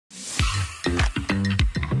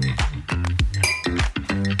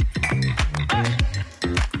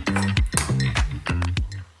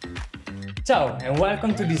Ciao and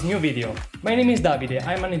welcome to this new video. My name is Davide,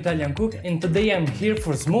 I'm an Italian cook and today I'm here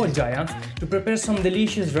for Small Giants to prepare some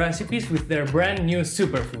delicious recipes with their brand new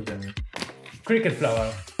superfood. Cricket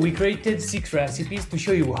flour. We created 6 recipes to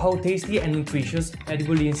show you how tasty and nutritious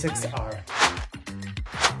edible insects are.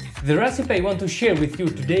 The recipe I want to share with you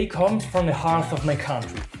today comes from the heart of my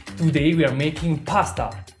country. Today we are making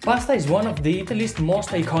pasta. Pasta is one of Italy's most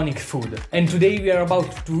iconic food, and today we are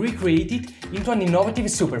about to recreate it into an innovative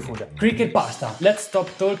superfood, cricket pasta. Let's stop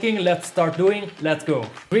talking, let's start doing, let's go!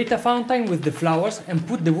 Create a fountain with the flowers and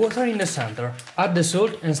put the water in the center. Add the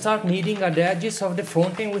salt and start kneading at the edges of the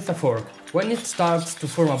fountain with a fork. When it starts to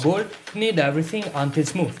form a ball, knead everything until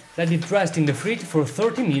smooth. Let it rest in the fridge for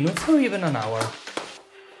 30 minutes or even an hour.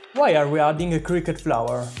 Why are we adding a cricket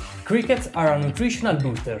flour? Crickets are a nutritional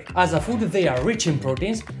booster. As a food they are rich in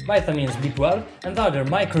proteins, vitamins B12 and other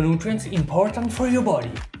micronutrients important for your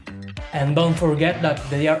body. And don't forget that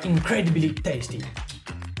they are incredibly tasty.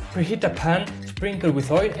 Preheat a pan, sprinkle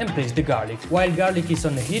with oil and place the garlic. While garlic is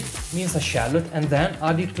on the heat, mince a shallot and then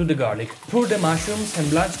add it to the garlic. Pour the mushrooms and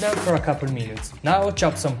blanch them for a couple minutes. Now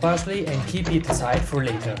chop some parsley and keep it aside for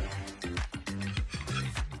later.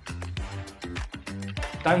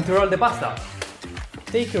 Time to roll the pasta!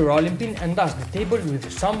 Take your rolling pin and dust the table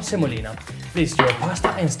with some semolina. Place your pasta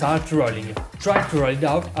and start rolling it. Try to roll it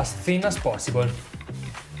out as thin as possible.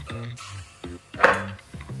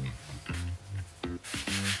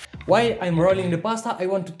 While I'm rolling the pasta, I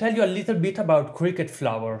want to tell you a little bit about cricket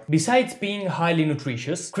flour. Besides being highly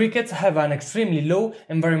nutritious, crickets have an extremely low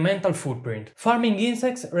environmental footprint. Farming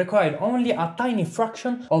insects require only a tiny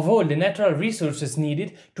fraction of all the natural resources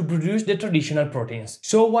needed to produce the traditional proteins.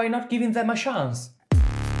 So why not giving them a chance?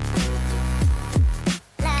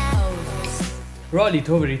 Roll it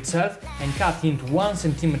over itself and cut into 1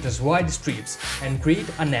 cm wide strips and create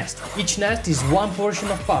a nest. Each nest is 1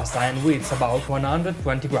 portion of pasta and weighs about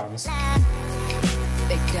 120 grams.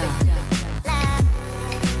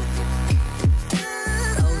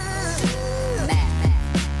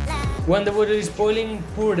 When the water is boiling,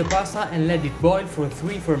 pour the pasta and let it boil for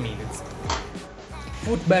 3-4 minutes.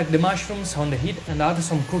 Put back the mushrooms on the heat and add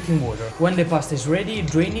some cooking water. When the pasta is ready,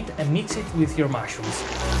 drain it and mix it with your mushrooms.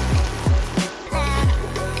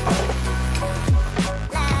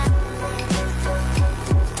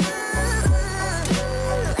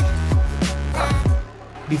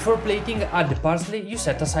 Before plating, add the parsley you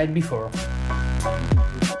set aside before.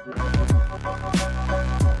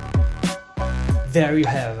 There you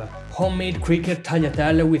have homemade cricket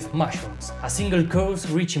tagliatelle with mushrooms, a single course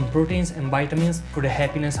rich in proteins and vitamins for the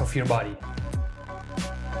happiness of your body.